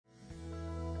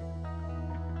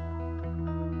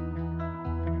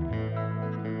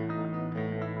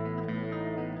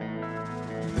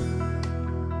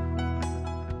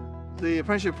The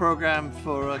apprenticeship programme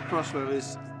for Crossrail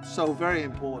is so very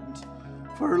important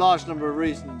for a large number of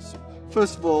reasons.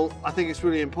 First of all, I think it's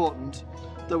really important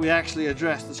that we actually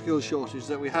address the skill shortage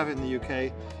that we have in the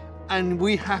UK, and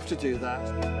we have to do that.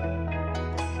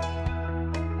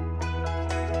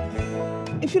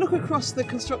 If you look across the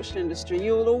construction industry,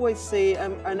 you will always see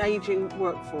an ageing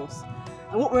workforce.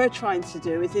 And what we're trying to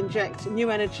do is inject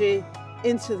new energy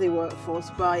into the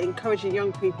workforce by encouraging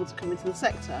young people to come into the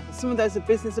sector. Some of those are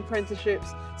business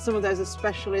apprenticeships, some of those are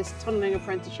specialist tunnelling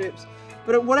apprenticeships,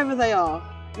 but whatever they are,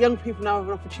 young people now have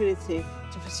an opportunity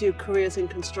to pursue careers in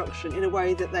construction in a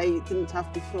way that they didn't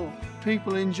have before.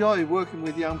 People enjoy working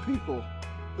with young people.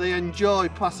 They enjoy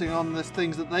passing on the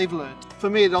things that they've learned. For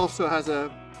me, it also has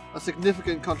a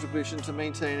significant contribution to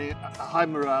maintaining a high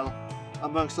morale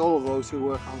amongst all of those who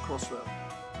work on Crossrail.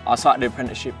 I started the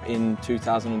apprenticeship in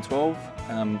 2012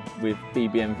 with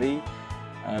BBMV.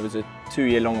 It was a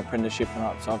 2-year-long apprenticeship,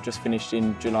 so I've just finished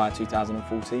in July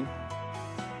 2014.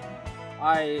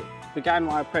 I began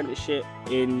my apprenticeship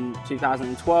in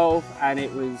 2012 and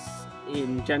it was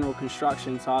in general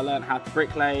construction, so I learned how to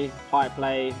bricklay, pipe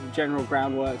lay, general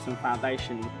groundworks and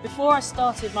foundation. Before I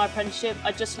started my apprenticeship,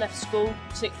 I just left school,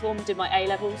 sixth form, did my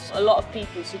A-levels. A lot of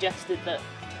people suggested that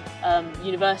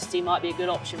university might be a good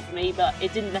option for me, but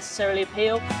it didn't necessarily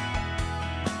appeal.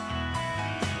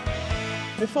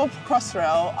 Before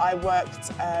Crossrail, I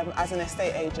worked as an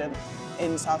estate agent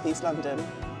in South East London.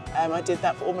 I did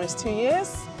that for almost 2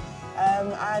 years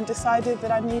and decided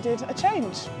that I needed a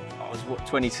change. I was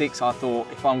 26, I thought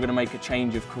if I'm going to make a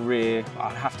change of career,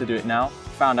 I'd have to do it now.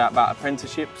 Found out about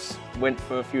apprenticeships, went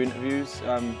for a few interviews.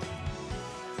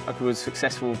 I was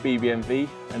successful with BBMV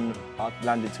and I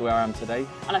landed to where I am today.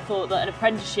 And I thought that an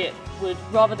apprenticeship would,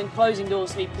 rather than closing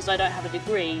doors to me because I don't have a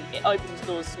degree, it opens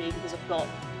doors to me because I've got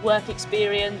work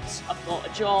experience, I've got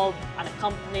a job and a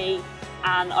company,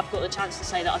 and I've got the chance to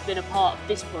say that I've been a part of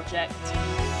this project.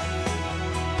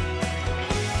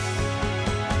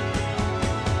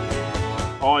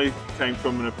 I came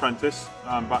from an apprentice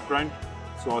background,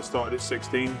 so I started at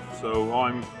 16, so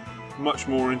I'm much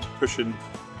more into pushing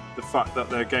the fact that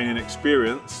they're gaining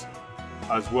experience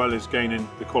as well as gaining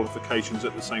the qualifications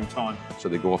at the same time. So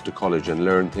they go off to college and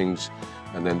learn things,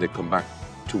 and then they come back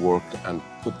to work and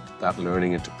put that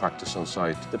learning into practice on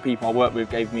site. The people I work with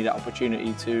gave me that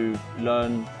opportunity to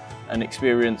learn and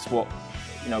experience what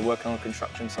working on a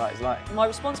construction site is like. My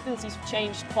responsibilities have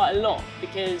changed quite a lot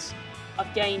because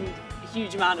I've gained a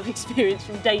huge amount of experience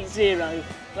from day zero,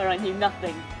 where I knew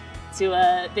nothing,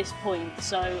 to this point,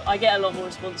 so I get a lot more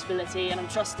responsibility and I'm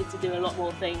trusted to do a lot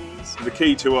more things. The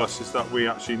key to us is that we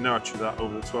actually nurture that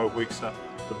over the 12 weeks that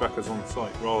Rebecca's on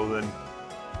site, rather than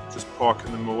just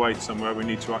parking them away somewhere. We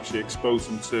need to actually expose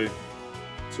them to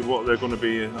what they're going to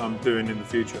be doing in the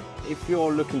future. If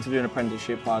you're looking to do an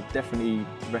apprenticeship, I'd definitely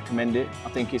recommend it. I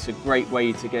think it's a great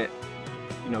way to get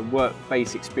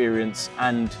work-based experience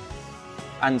and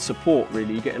support,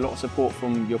 really. You get a lot of support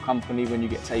from your company when you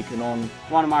get taken on.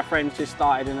 One of my friends just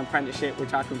started an apprenticeship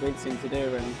which I convinced him to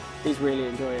do, and he's really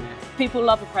enjoying it. People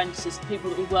love apprentices, the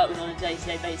people that we work with on a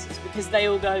day-to-day basis, because they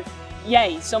all go,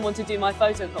 yay, someone to do my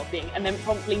photocopying, and then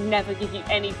promptly never give you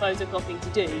any photocopying to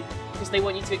do because they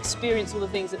want you to experience all the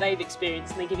things that they've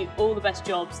experienced, and they give you all the best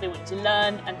jobs. They want you to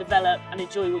learn and develop and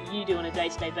enjoy what you do on a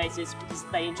day-to-day basis because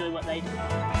they enjoy what they do.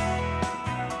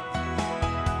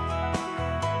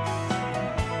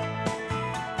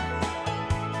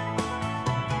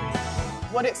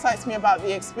 What excites me about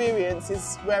the experience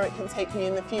is where it can take me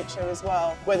in the future as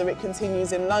well, whether it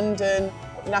continues in London,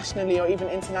 nationally or even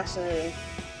internationally.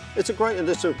 It's a great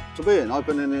industry to be in. I've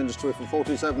been in the industry for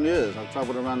 47 years. I've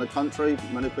travelled around the country.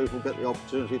 Many people get the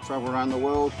opportunity to travel around the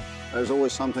world. There's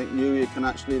always something new you can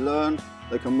actually learn.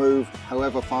 They can move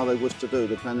however far they wish to do,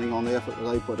 depending on the effort that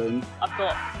they put in. I've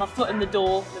got my foot in the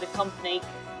door with a company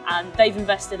and they've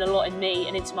invested a lot in me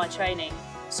and into my training.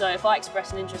 So if I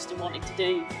express an interest in wanting to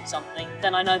do something,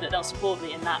 then I know that they'll support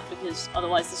me in that, because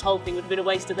otherwise this whole thing would have been a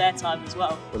waste of their time as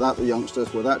well. Without the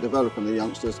youngsters, without developing the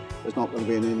youngsters, there's not going to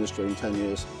be an industry in 10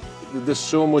 years. There's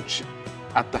so much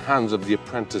at the hands of the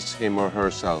apprentice, him or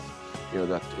herself,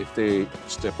 that if they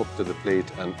step up to the plate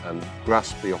and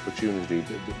grasp the opportunity,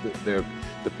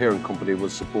 the parent company will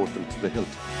support them to the hilt.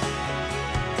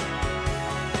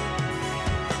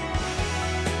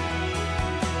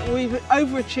 We've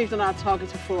overachieved on our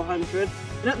target of 400,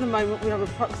 and at the moment we have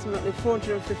approximately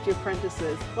 450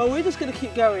 apprentices. Well, we're just going to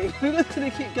keep going. We're just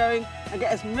going to keep going and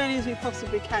get as many as we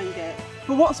possibly can get.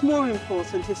 But what's more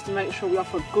important is to make sure we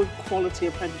offer good quality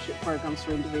apprenticeship programmes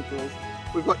for individuals.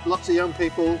 We've got lots of young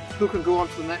people who can go on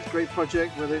to the next great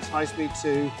project, whether it's High Speed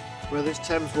 2, whether it's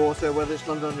Thames Water, whether it's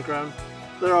London Underground.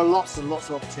 there are lots and lots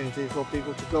of opportunities for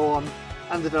people to go on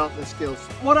and develop their skills.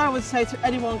 What I would say to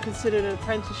anyone considering an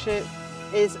apprenticeship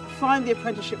is find the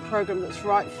apprenticeship programme that's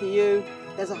right for you.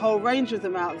 There's a whole range of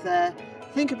them out there.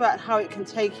 Think about how it can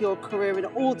take your career in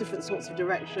all different sorts of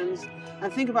directions,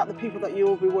 and think about the people that you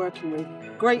will be working with.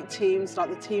 Great teams like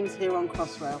the teams here on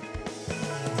Crossrail.